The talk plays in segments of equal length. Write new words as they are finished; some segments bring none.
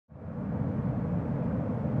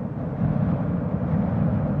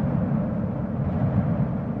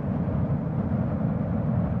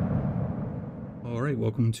Alright,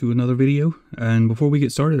 welcome to another video, and before we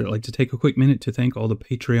get started I'd like to take a quick minute to thank all the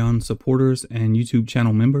Patreon supporters and YouTube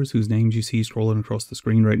channel members whose names you see scrolling across the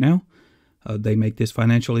screen right now. They make this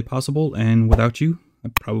financially possible, and without you, I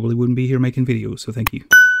probably wouldn't be here making videos, so thank you.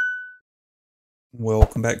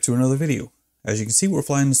 Welcome back to another video. As you can see, we're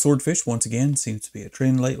flying the Swordfish once again. Seems to be a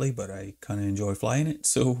trend lately, but I kind of enjoy flying it,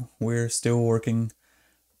 so we're still working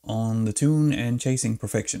on the tune and chasing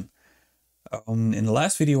perfection. In the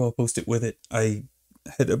last video I posted with it, I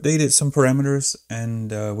had updated some parameters, and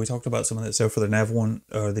we talked about some of that stuff for the Nav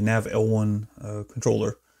L1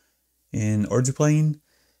 controller in Arduplane,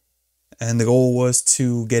 and the goal was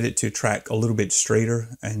to get it to track a little bit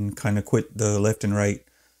straighter and kind of quit the left and right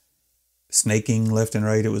snaking left and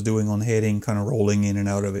right it was doing on the heading, kind of rolling in and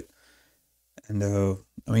out of it. And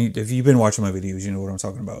I mean, if you've been watching my videos, you know what I'm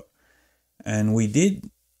talking about. And we did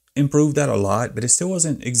improve that a lot, but it still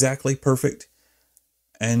wasn't exactly perfect.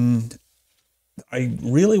 And I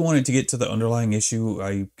really wanted to get to the underlying issue.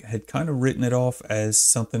 I had kind of written it off as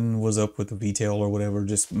something was up with the V-tail or whatever,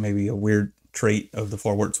 just maybe a weird trait of the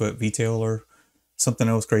forward swept V-tail or something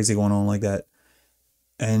else crazy going on like that.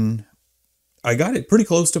 And I got it pretty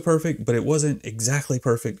close to perfect, but it wasn't exactly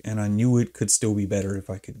perfect, and I knew it could still be better if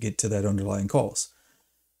I could get to that underlying cause.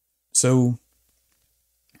 So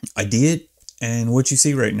I did, and what you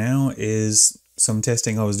see right now is some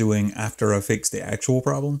testing I was doing after I fixed the actual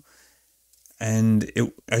problem. And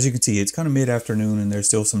as you can see, it's kind of mid-afternoon, and there's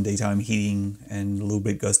still some daytime heating and a little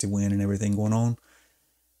bit gusty wind and everything going on.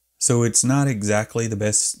 So it's not exactly the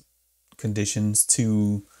best conditions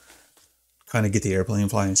to kind of get the airplane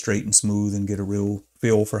flying straight and smooth and get a real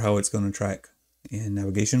feel for how it's going to track in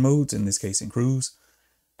navigation modes, in this case in cruise.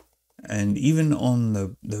 And even on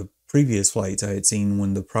the previous flights I had seen,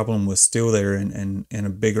 when the problem was still there and a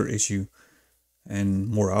bigger issue and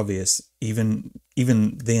more obvious, even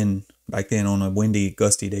then, back then on a windy,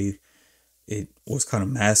 gusty day, it was kind of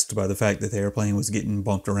masked by the fact that the airplane was getting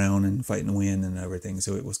bumped around and fighting the wind and everything.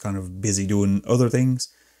 So it was kind of busy doing other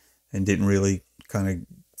things and didn't really kind of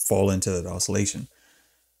fall into that oscillation.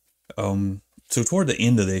 So toward the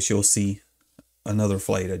end of this, you'll see another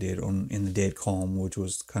flight I did in the dead calm, which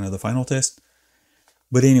was kind of the final test.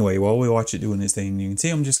 But anyway, while we watch it doing this thing, you can see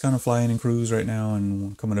I'm just kind of flying in cruise right now,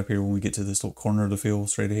 and coming up here when we get to this little corner of the field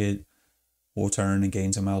straight ahead, we'll turn and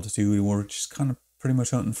gain some altitude, and we're just kind of pretty much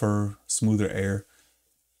hunting for smoother air.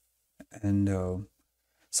 And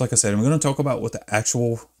so like I said, I'm going to talk about what the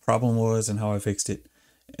actual problem was and how I fixed it.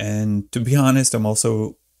 And to be honest, I'm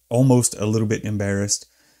also almost a little bit embarrassed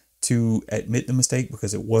to admit the mistake,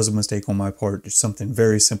 because it was a mistake on my part. It's something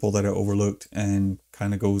very simple that I overlooked, and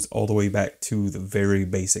kind of goes all the way back to the very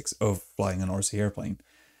basics of flying an RC airplane.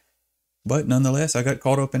 But nonetheless, I got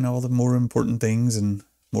caught up in all the more important things and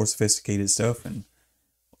more sophisticated stuff and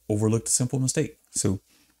overlooked a simple mistake. So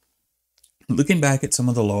looking back at some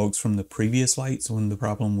of the logs from the previous flights, when the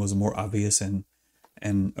problem was more obvious and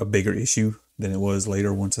a bigger issue than it was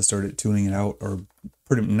later once I started tuning it out, or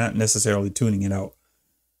not necessarily tuning it out,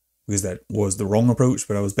 because that was the wrong approach,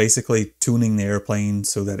 but I was basically tuning the airplane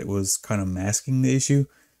so that it was kind of masking the issue.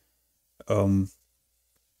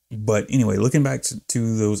 But anyway, looking back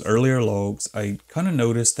to those earlier logs, I kind of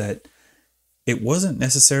noticed that it wasn't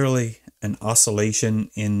necessarily an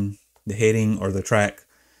oscillation in the heading or the track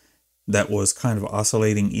that was kind of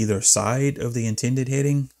oscillating either side of the intended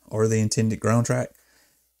heading or the intended ground track.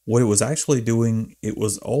 What it was actually doing, it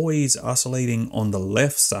was always oscillating on the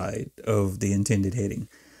left side of the intended heading.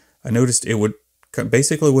 I noticed it would,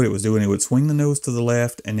 basically what it was doing, it would swing the nose to the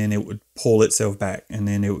left, and then it would pull itself back, and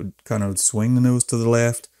then it would kind of swing the nose to the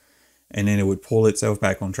left, and then it would pull itself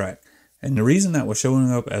back on track. And the reason that was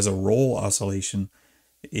showing up as a roll oscillation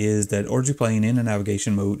is that Arduplane, in a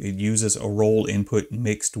navigation mode, it uses a roll input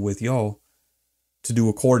mixed with yaw to do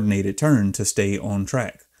a coordinated turn to stay on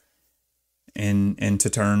track, and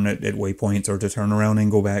to turn at waypoints, or to turn around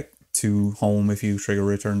and go back to home if you trigger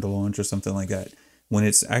return to launch or something like that. When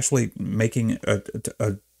it's actually making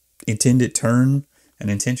a intended turn, an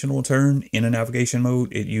intentional turn in a navigation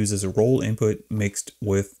mode, it uses a roll input mixed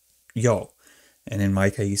with yaw. And in my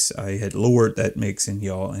case, I had lowered that mix in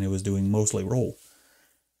yaw, and it was doing mostly roll.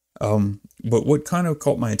 But what kind of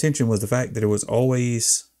caught my attention was the fact that it was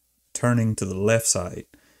always turning to the left side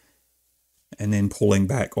and then pulling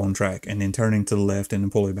back on track, and then turning to the left and then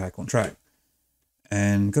pulling back on track.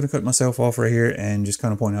 And I'm going to cut myself off right here and just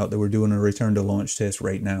kind of point out that we're doing a return to launch test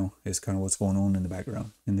right now. Is kind of what's going on in the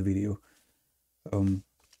background in the video.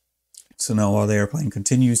 So now while the airplane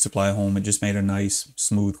continues to fly home, it just made a nice,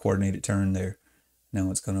 smooth, coordinated turn there.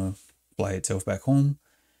 Now it's going to fly itself back home.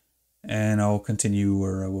 And I'll continue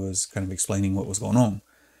where I was kind of explaining what was going on.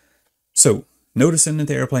 So noticing that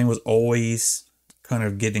the airplane was always kind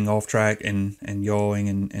of getting off track and yawing,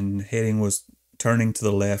 and heading was turning to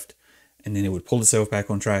the left, and then it would pull itself back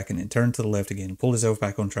on track and then turn to the left again, pull itself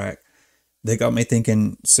back on track. They got me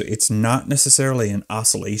thinking, so it's not necessarily an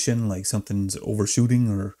oscillation, like something's overshooting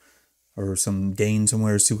or some gain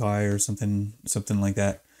somewhere is too high or something like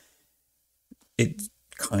that. It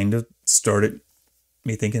kind of started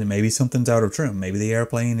me thinking that maybe something's out of trim. Maybe the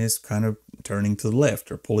airplane is kind of turning to the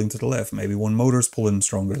left or pulling to the left. Maybe one motor's pulling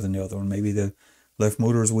stronger than the other one. Maybe the left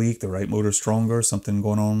motor is weak, the right motor's stronger, something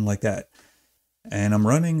going on like that. And I'm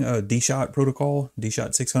running a D-Shot protocol,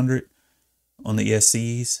 D-Shot 600 on the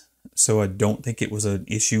ESCs. So I don't think it was an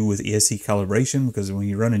issue with ESC calibration, because when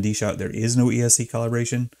you run a D-Shot, there is no ESC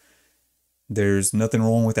calibration. There's nothing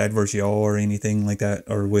wrong with adverse yaw or anything like that,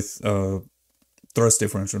 or with thrust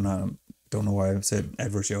differential. Don't know why I said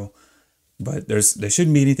adverse yaw, but there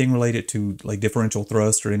shouldn't be anything related to like differential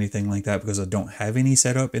thrust or anything like that, because I don't have any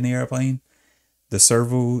set up in the airplane. The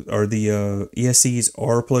servo or the ESCs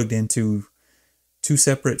are plugged into two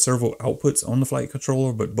separate servo outputs on the flight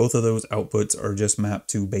controller, but both of those outputs are just mapped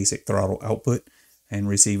to basic throttle output and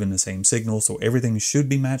receiving the same signal, so everything should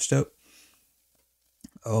be matched up.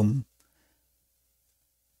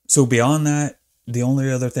 So beyond that, the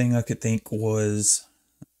only other thing I could think was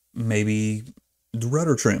maybe the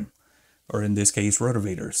rudder trim, or in this case,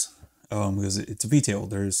 ruddervators, because it's a V-tail.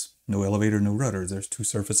 There's no elevator, no rudders. There's two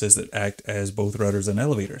surfaces that act as both rudders and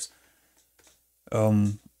elevators.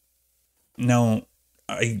 Now,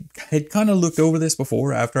 I had kind of looked over this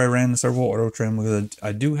before after I ran the servo auto trim, because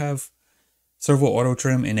I do have servo auto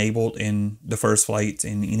trim enabled in the first flights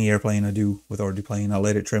in any airplane I do with Arduplane. I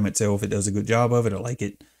let it trim itself. It does a good job of it. I like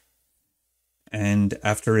it. And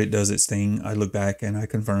after it does its thing, I look back and I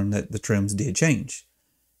confirm that the trims did change.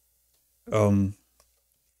 And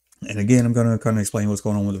again, I'm going to kind of explain what's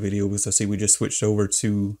going on with the video, because I see we just switched over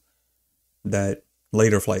to that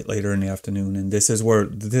later flight later in the afternoon. And this is where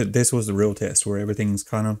this was the real test, where everything's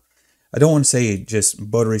kind of, I don't want to say just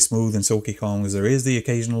buttery smooth and silky calm, because there is the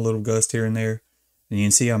occasional little gust here and there. And you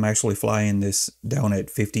can see I'm actually flying this down at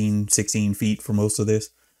 15, 16 feet for most of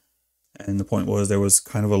this. And the point was there was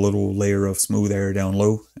kind of a little layer of smooth air down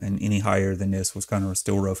low, and any higher than this was kind of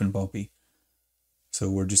still rough and bumpy. So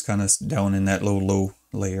we're just kind of down in that low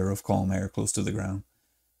layer of calm air close to the ground.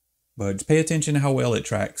 But just pay attention to how well it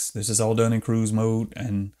tracks. This is all done in cruise mode,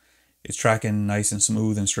 and it's tracking nice and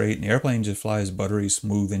smooth and straight. And the airplane just flies buttery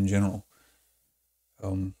smooth in general.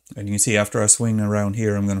 And you can see after I swing around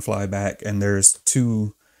here, I'm going to fly back, and there's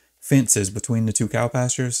two fences between the two cow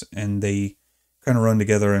pastures, and they kind of run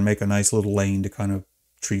together and make a nice little lane to kind of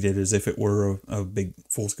treat it as if it were a big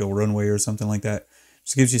full-scale runway or something like that.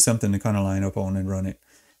 Just gives you something to kind of line up on and run it.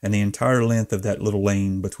 And the entire length of that little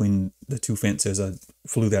lane between the two fences, I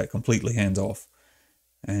flew that completely hands off.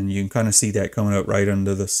 And you can kind of see that coming up right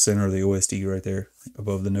under the center of the OSD right there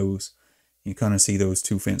above the nose. You kind of see those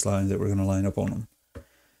two fence lines that we're going to line up on them.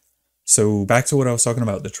 So back to what I was talking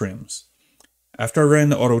about, the trims. After I ran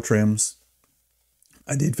the auto trims,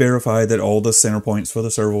 I did verify that all the center points for the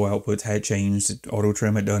servo outputs had changed. Auto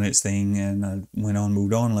trim had done its thing, and I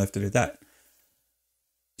moved on, left it at that.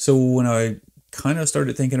 So when I kind of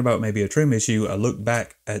started thinking about maybe a trim issue, I looked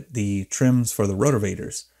back at the trims for the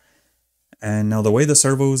ruddervators. And now the way the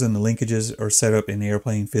servos and the linkages are set up in the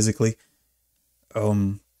airplane physically,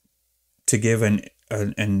 to give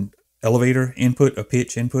an elevator input, a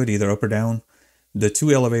pitch input, either up or down, the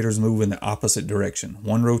two elevators move in the opposite direction.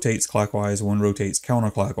 One rotates clockwise, one rotates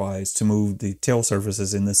counterclockwise to move the tail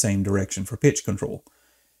surfaces in the same direction for pitch control.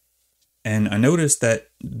 And I noticed that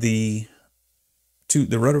the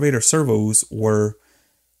ruddervator servos were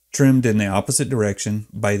trimmed in the opposite direction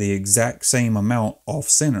by the exact same amount off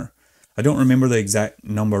center. I don't remember the exact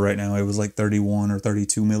number right now. It was like 31 or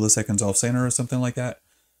 32 milliseconds off center or something like that.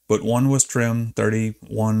 But one was trimmed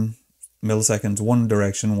 31 milliseconds one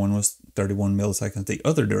direction, one was 31 milliseconds the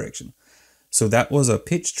other direction. So that was a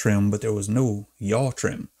pitch trim, but there was no yaw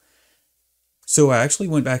trim. So I actually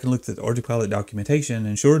went back and looked at the Ardupilot documentation,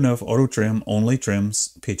 and sure enough, auto trim only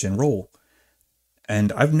trims pitch and roll.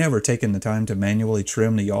 And I've never taken the time to manually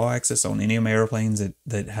trim the yaw axis on any of my airplanes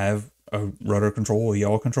that have a rudder control or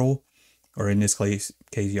yaw control, or in this case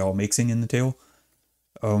yaw mixing in the tail.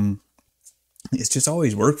 It's just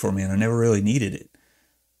always worked for me, and I never really needed it.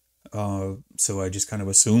 So I just kind of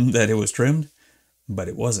assumed that it was trimmed, but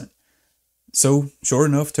it wasn't. So sure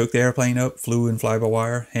enough, took the airplane up, flew in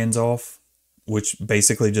fly-by-wire, hands off, which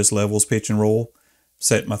basically just levels pitch and roll,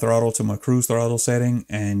 set my throttle to my cruise throttle setting,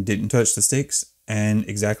 and didn't touch the sticks. And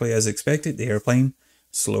exactly as expected, the airplane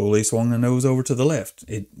slowly swung the nose over to the left.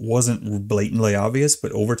 It wasn't blatantly obvious,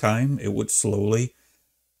 but over time it would slowly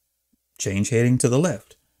change heading to the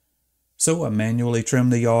left. So I manually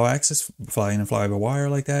trimmed the yaw axis, flying a fly-by-wire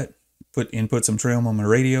like that, put some trim on my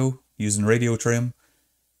radio, using radio trim,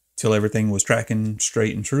 till everything was tracking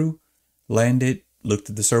straight and true. Landed,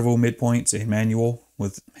 looked at the servo midpoints in manual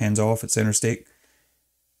with hands off at center stick,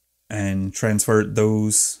 and transferred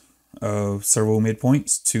those servo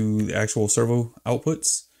midpoints to the actual servo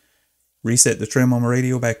outputs. Reset the trim on my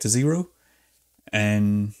radio back to 0,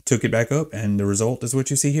 and took it back up, and the result is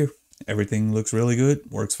what you see here. Everything looks really good,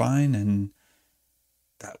 works fine, and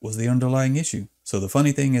that was the underlying issue. So the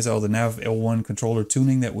funny thing is all the Nav L1 controller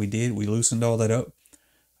tuning that we did, we loosened all that up.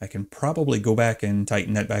 I can probably go back and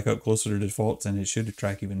tighten that back up closer to defaults, and it should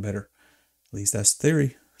track even better. At least that's the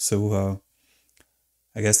theory. So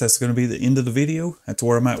I guess that's going to be the end of the video. That's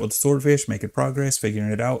where I'm at with the Swordfish, making progress,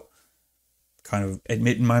 figuring it out, kind of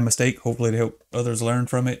admitting my mistake, hopefully to help others learn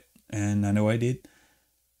from it. And I know I did.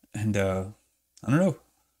 And I don't know,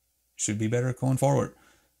 should be better going forward.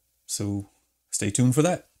 So stay tuned for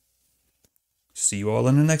that. See you all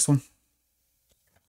in the next one.